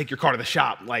man, I'm gonna take your car to the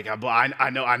shop. Like I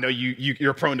know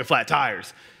you're prone to flat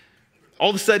tires. All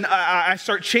of a sudden I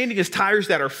start changing his tires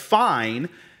that are fine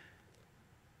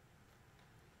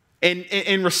and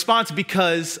in response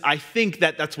because I think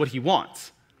that that's what he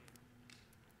wants.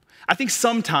 I think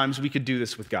sometimes we could do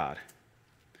this with God.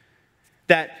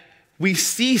 That we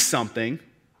see something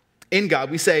in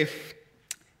God, we say,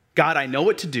 God, I know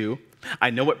what to do. I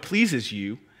know what pleases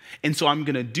you. And so I'm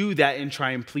going to do that and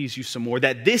try and please you some more.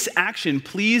 That this action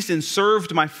pleased and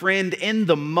served my friend in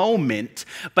the moment,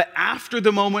 but after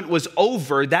the moment was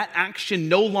over, that action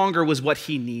no longer was what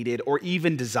he needed or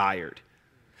even desired.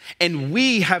 And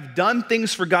we have done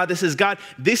things for God that says, God,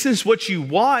 this is what you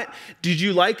want. Did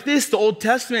you like this? The Old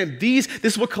Testament, this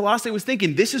is what Colossae was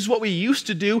thinking. This is what we used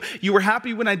to do. You were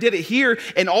happy when I did it here.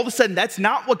 And all of a sudden, that's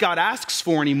not what God asks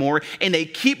for anymore. And they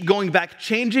keep going back,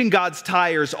 changing God's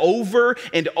tires over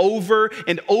and over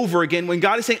and over again. When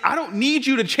God is saying, I don't need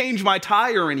you to change my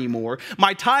tire anymore.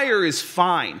 My tire is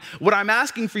fine. What I'm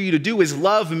asking for you to do is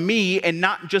love me and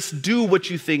not just do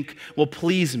what you think will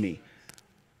please me.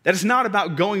 That it's not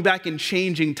about going back and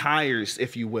changing tires,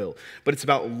 if you will, but it's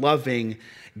about loving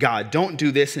God. Don't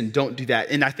do this and don't do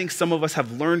that. And I think some of us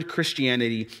have learned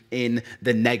Christianity in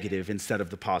the negative instead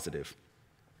of the positive.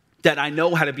 That I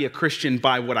know how to be a Christian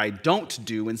by what I don't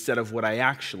do instead of what I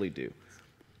actually do.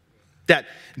 That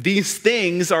these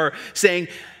things are saying,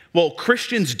 well,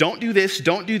 Christians don't do this,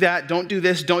 don't do that, don't do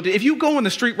this, don't do. If you go on the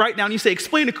street right now and you say,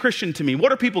 explain a Christian to me,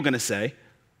 what are people going to say?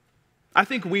 I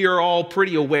think we are all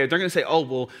pretty aware. They're going to say, oh,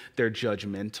 well, they're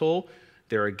judgmental.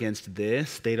 They're against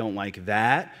this. They don't like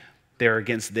that. They're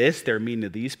against this. They're mean to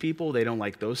these people. They don't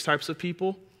like those types of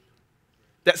people.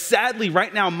 That sadly,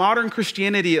 right now, modern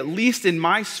Christianity, at least in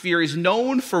my sphere, is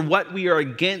known for what we are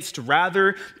against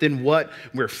rather than what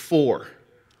we're for.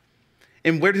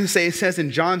 And where does it say? It says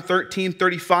in John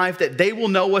 13:35 that they will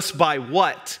know us by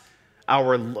what?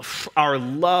 Our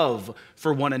love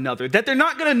for one another. That they're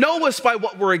not going to know us by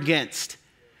what we're against.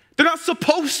 They're not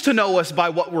supposed to know us by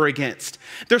what we're against.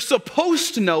 They're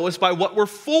supposed to know us by what we're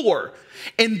for.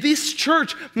 And this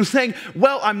church was saying,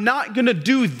 well, I'm not going to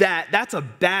do that. That's a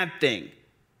bad thing.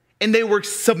 And they were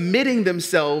submitting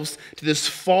themselves to this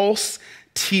false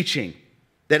teaching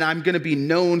that I'm going to be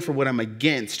known for what I'm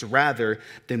against rather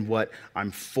than what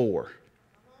I'm for.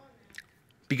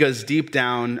 Because deep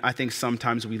down, I think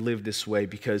sometimes we live this way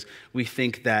because we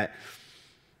think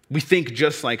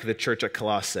just like the church at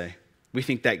Colossae. We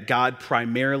think that God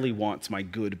primarily wants my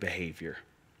good behavior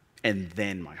and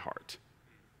then my heart.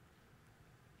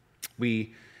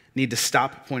 We need to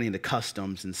stop pointing to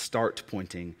customs and start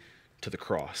pointing to the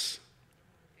cross.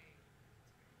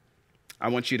 I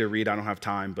want you to read, I don't have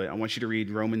time, but I want you to read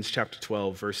Romans chapter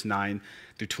 12, verse 9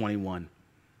 through 21.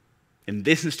 And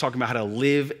this is talking about how to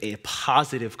live a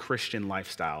positive Christian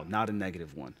lifestyle, not a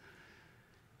negative one.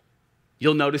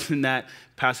 You'll notice in that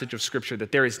passage of Scripture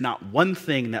that there is not one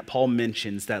thing that Paul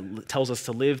mentions that tells us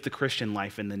to live the Christian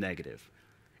life in the negative.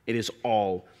 It is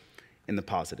all in the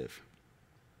positive.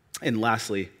 And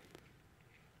lastly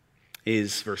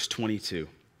is verse 22.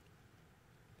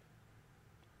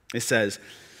 It says,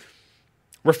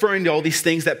 referring to all these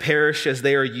things that perish as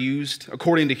they are used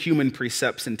according to human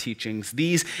precepts and teachings,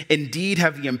 these indeed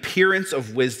have the appearance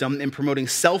of wisdom in promoting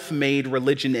self-made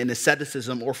religion and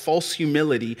asceticism or false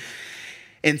humility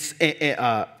and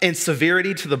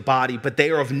severity to the body, but they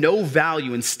are of no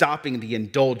value in stopping the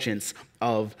indulgence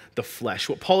of the flesh.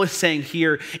 What Paul is saying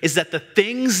here is that the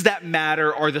things that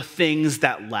matter are the things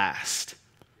that last.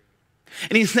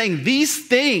 And he's saying these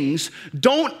things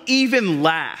don't even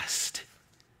last.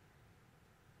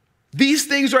 These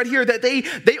things right here, that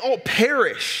they all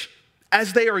perish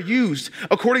as they are used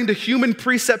according to human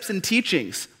precepts and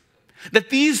teachings.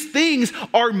 That these things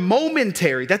are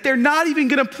momentary, that they're not even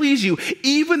going to please you.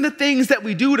 Even the things that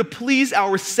we do to please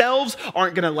ourselves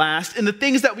aren't going to last, and the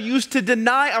things that we use to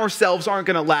deny ourselves aren't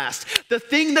going to last. The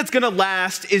thing that's going to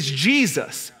last is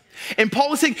Jesus. And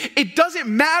Paul is saying, it doesn't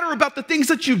matter about the things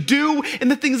that you do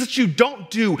and the things that you don't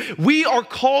do. We are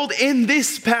called in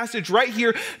this passage right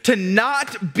here to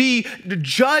not be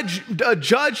judged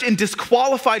and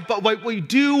disqualified by what we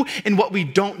do and what we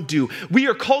don't do. We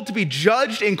are called to be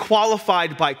judged and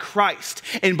qualified by Christ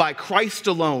and by Christ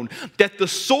alone. That the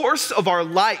source of our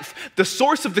life, the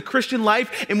source of the Christian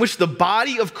life in which the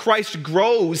body of Christ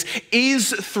grows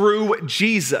is through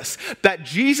Jesus. That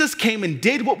Jesus came and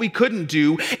did what we couldn't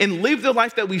do and lived the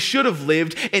life that we should have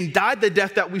lived and died the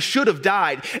death that we should have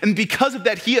died. And because of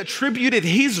that, he attributed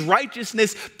his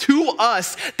righteousness to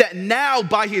us, that now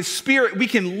by his Spirit, we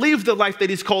can live the life that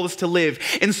he's called us to live.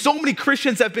 And so many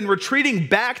Christians have been retreating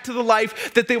back to the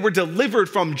life that they were delivered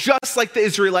from, just like the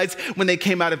Israelites when they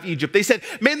came out of Egypt. They said,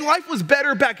 man, life was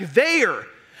better back there.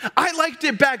 I liked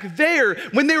it back there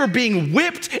when they were being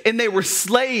whipped and they were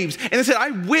slaves. And they said,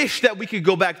 I wish that we could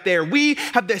go back there. We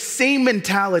have the same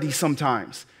mentality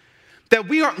sometimes. That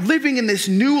we aren't living in this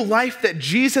new life that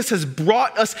Jesus has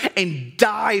brought us and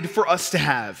died for us to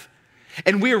have.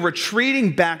 And we are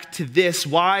retreating back to this.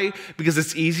 Why? Because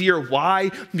it's easier.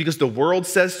 Why? Because the world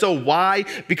says so. Why?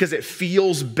 Because it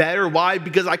feels better. Why?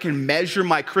 Because I can measure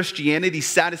my Christianity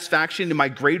satisfaction and my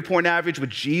grade point average with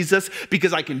Jesus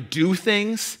because I can do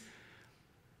things.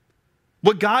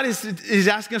 What God is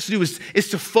asking us to do is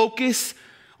to focus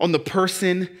on the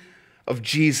person of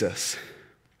Jesus.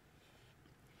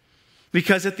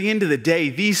 Because at the end of the day,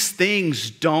 these things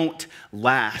don't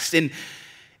last. And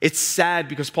it's sad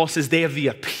because Paul says they have the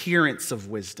appearance of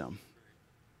wisdom.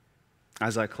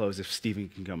 As I close, if Stephen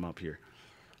can come up here.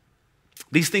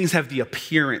 These things have the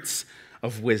appearance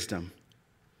of wisdom.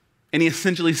 And he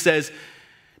essentially says,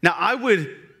 now I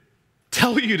would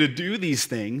tell you to do these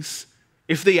things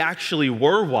if they actually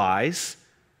were wise,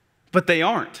 but they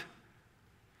aren't.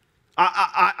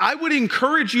 I would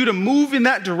encourage you to move in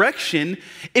that direction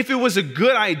if it was a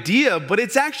good idea, but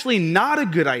it's actually not a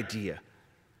good idea.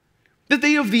 That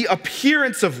they have the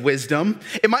appearance of wisdom.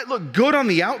 It might look good on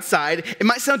the outside. It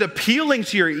might sound appealing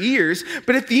to your ears.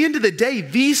 But at the end of the day,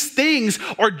 these things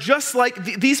are just like,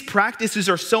 these practices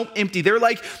are so empty. They're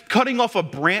like cutting off a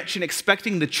branch and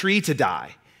expecting the tree to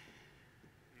die.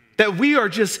 That we are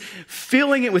just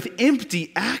filling it with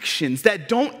empty actions that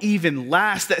don't even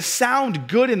last, that sound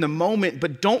good in the moment,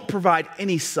 but don't provide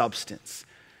any substance.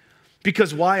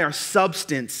 Because why? Our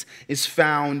substance is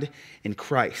found in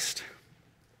Christ.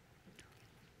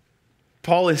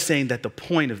 Paul is saying that the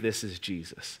point of this is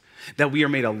Jesus, that we are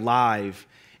made alive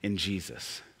in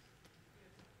Jesus.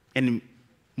 And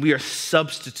we are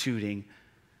substituting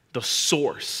the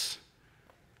source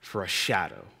for a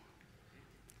shadow.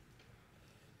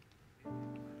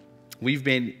 We've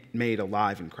been made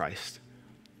alive in Christ.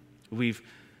 We've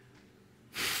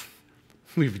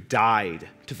died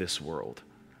to this world.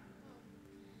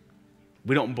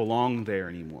 We don't belong there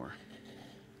anymore.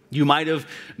 You might have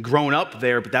grown up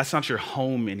there, but that's not your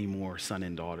home anymore, son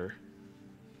and daughter.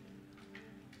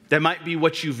 That might be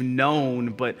what you've known,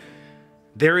 but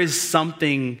there is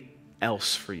something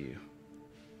else for you.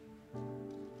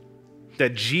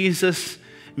 That Jesus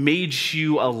made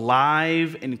you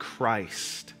alive in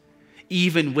Christ,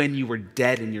 even when you were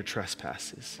dead in your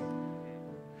trespasses.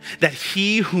 That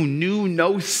he who knew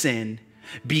no sin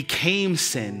became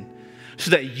sin,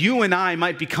 so that you and I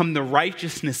might become the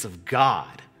righteousness of God.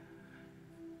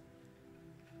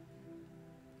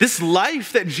 This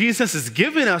life that Jesus has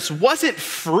given us wasn't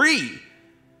free.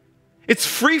 It's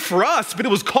free for us, but it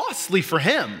was costly for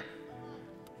him.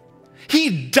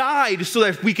 He died so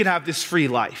that we could have this free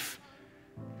life.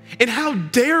 And how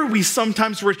dare we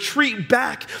sometimes retreat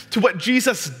back to what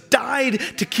Jesus died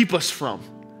to keep us from?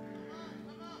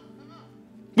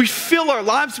 We fill our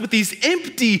lives with these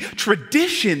empty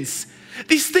traditions.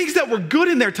 These things that were good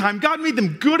in their time, God made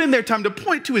them good in their time to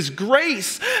point to his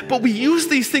grace, but we use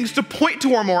these things to point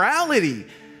to our morality.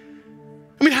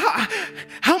 I mean,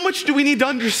 how much do we need to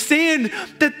understand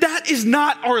that that is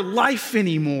not our life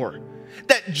anymore?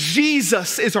 That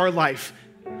Jesus is our life.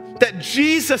 That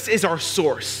Jesus is our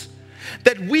source.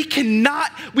 That we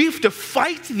have to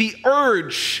fight the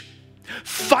urge.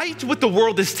 Fight what the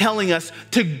world is telling us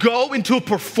to go into a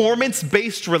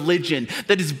performance-based religion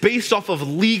that is based off of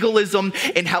legalism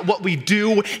and what we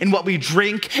do and what we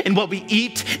drink and what we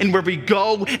eat and where we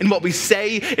go and what we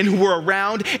say and who we're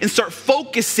around, and start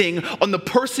focusing on the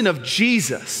person of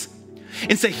Jesus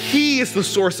and say, he is the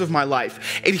source of my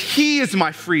life and he is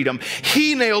my freedom.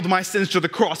 He nailed my sins to the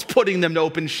cross, putting them to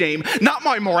open shame. Not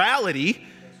my morality,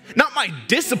 not my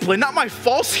discipline, not my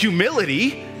false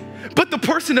humility. But the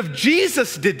person of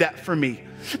Jesus did that for me.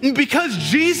 And because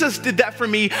Jesus did that for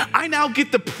me, I now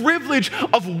get the privilege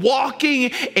of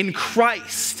walking in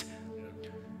Christ.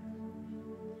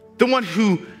 The one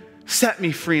who set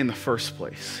me free in the first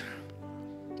place.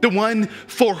 The one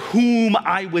for whom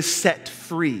I was set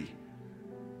free.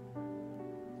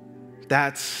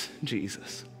 That's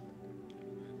Jesus.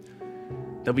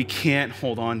 That we can't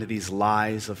hold on to these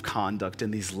lies of conduct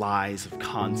and these lies of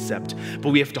concept, but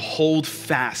we have to hold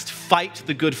fast, fight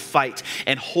the good fight,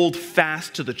 and hold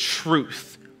fast to the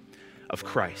truth of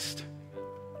Christ.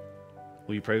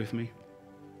 Will you pray with me?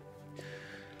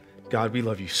 God, we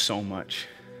love you so much.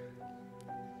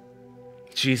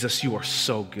 Jesus, you are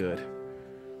so good.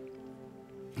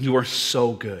 You are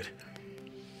so good.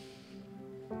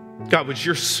 God, would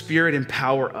your Spirit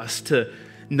empower us to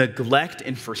neglect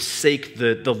and forsake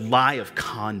the lie of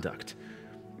conduct.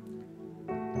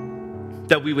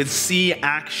 That we would see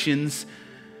actions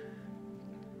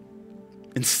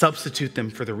and substitute them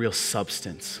for the real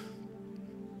substance.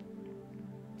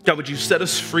 God, would you set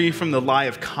us free from the lie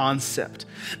of concept?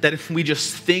 That if we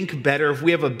just think better, if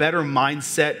we have a better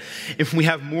mindset, if we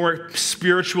have more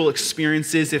spiritual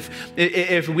experiences,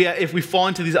 if we fall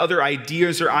into these other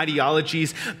ideas or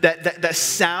ideologies that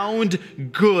sound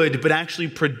good but actually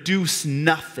produce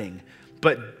nothing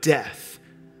but death.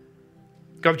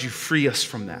 God, would you free us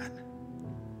from that?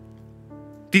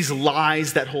 These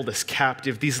lies that hold us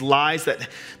captive, these lies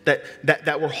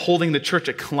that were holding the church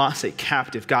at Colossae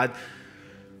captive, God,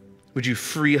 would you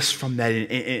free us from that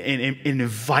and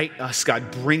invite us, God,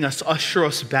 bring us, usher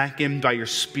us back in by your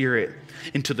Spirit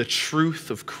into the truth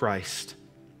of Christ.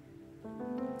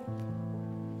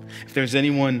 If there's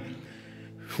anyone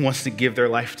who wants to give their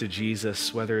life to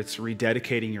Jesus, whether it's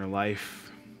rededicating your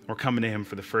life or coming to him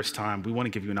for the first time, we want to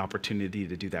give you an opportunity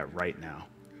to do that right now.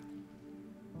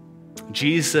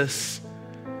 Jesus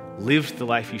lived the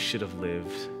life you should have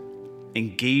lived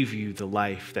and gave you the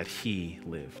life that he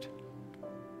lived.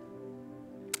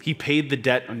 He paid the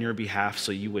debt on your behalf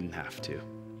so you wouldn't have to.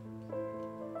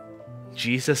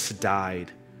 Jesus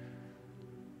died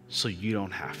so you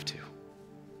don't have to.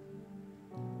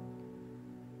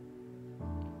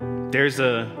 There's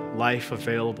a life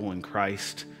available in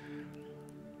Christ,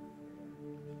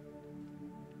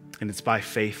 and it's by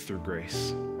faith through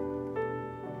grace.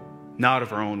 Not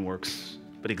of our own works,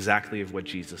 but exactly of what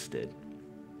Jesus did.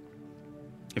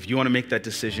 If you want to make that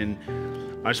decision,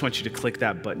 I just want you to click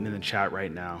that button in the chat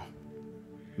right now.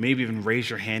 Maybe even raise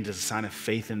your hand as a sign of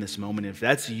faith in this moment. If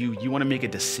that's you, you want to make a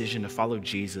decision to follow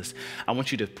Jesus, I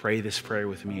want you to pray this prayer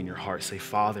with me in your heart. Say,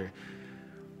 Father,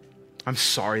 I'm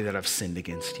sorry that I've sinned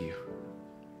against you.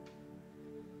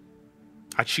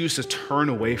 I choose to turn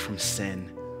away from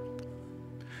sin,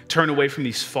 turn away from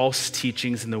these false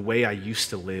teachings and the way I used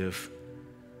to live,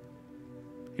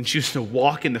 and choose to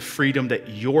walk in the freedom that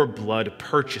your blood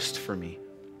purchased for me.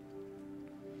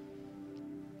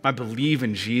 I believe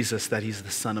in Jesus, that he's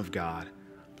the Son of God,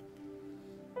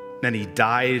 that he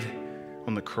died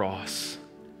on the cross,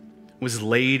 was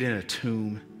laid in a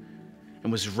tomb,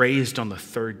 and was raised on the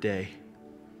third day.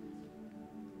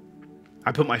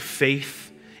 I put my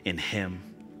faith in him,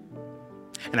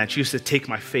 and I choose to take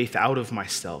my faith out of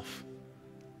myself.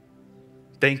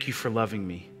 Thank you for loving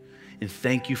me, and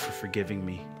thank you for forgiving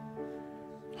me.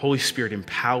 Holy Spirit,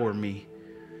 empower me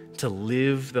to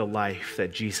live the life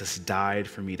that Jesus died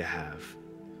for me to have.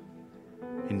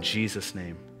 In Jesus'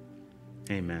 name,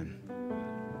 amen.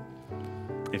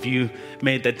 If you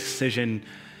made that decision,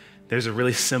 there's a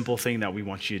really simple thing that we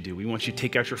want you to do. We want you to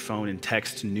take out your phone and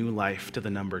text New Life to the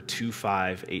number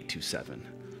 25827.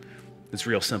 It's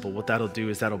real simple. What that'll do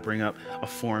is that'll bring up a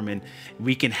form, and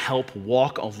we can help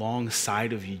walk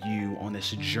alongside of you on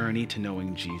this journey to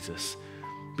knowing Jesus.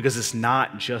 Because it's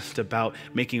not just about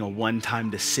making a one-time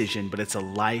decision, but it's a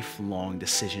lifelong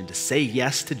decision to say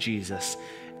yes to Jesus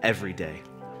every day.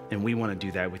 And we want to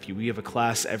do that with you. We have a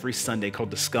class every Sunday called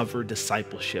Discover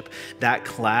Discipleship. That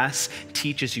class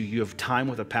teaches you, you have time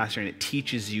with a pastor, and it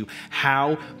teaches you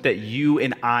how that you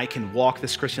and I can walk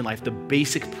this Christian life, the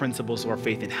basic principles of our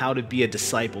faith, and how to be a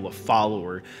disciple, a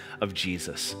follower of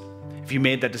Jesus. If you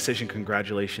made that decision,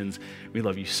 congratulations. We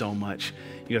love you so much.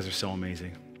 You guys are so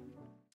amazing.